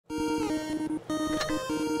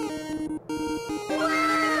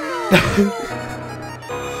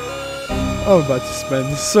I'm about to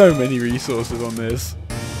spend so many resources on this.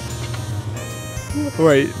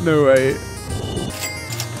 Wait, no way.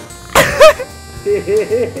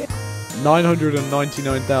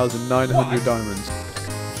 999,900 diamonds.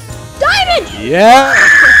 Diamond! Yeah!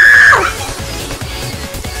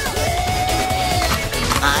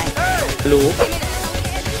 Hello.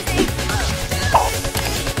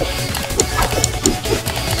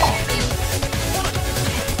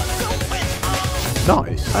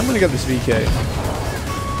 Nice. I'm gonna get this VK.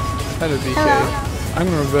 Hello VK. Hello. I'm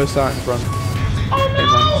gonna reverse out in front. Hey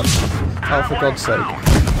man. Oh, for God's sake.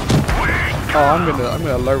 Oh, I'm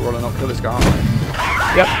gonna low roll and not kill this guy, aren't I?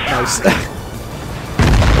 Yep, nice.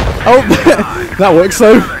 Oh, that works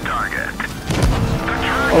though.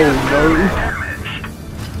 Oh no.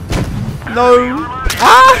 No.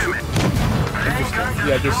 Ah!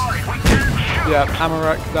 Yeah,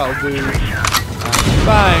 Amarak, that'll do. And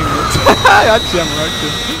bang! I actually Amaracked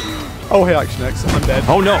him. Oh, hey, Action X, I'm dead.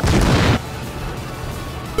 Oh no.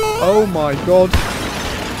 Oh my god.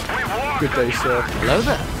 Good day, sir. Hello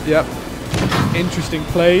there. Yep. Interesting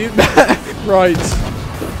play. Right.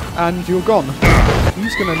 And you're gone.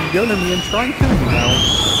 He's gonna YOLO me and try and kill me now.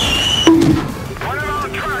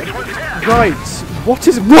 Right. What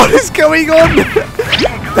is going on?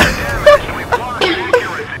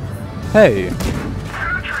 Hey.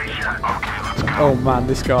 Oh man,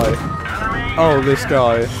 this guy. Oh, this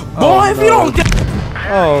guy. Boy, if you don't get.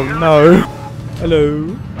 Oh no.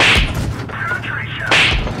 Hello.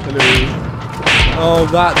 Hello. Oh,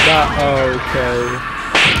 okay.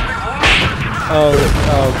 Oh,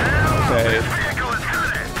 okay.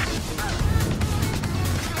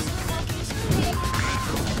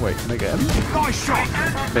 Wait, can I get him? Nice shot.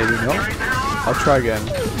 Maybe not. I'll try again.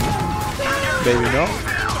 Maybe not.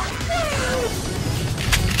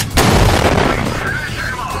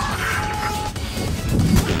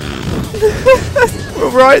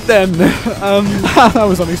 Well, right then. That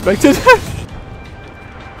was unexpected.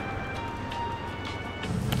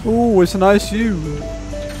 Oh, it's a nice view.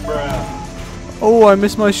 Oh, I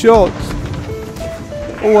missed my shot.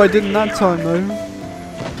 Oh, I didn't that time though.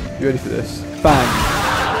 You ready for this? Bang.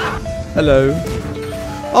 Hello.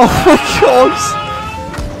 Oh my god.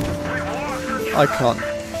 I can't.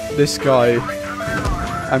 This guy.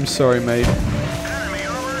 I'm sorry, mate.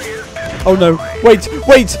 Oh no. Wait,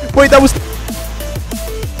 that was...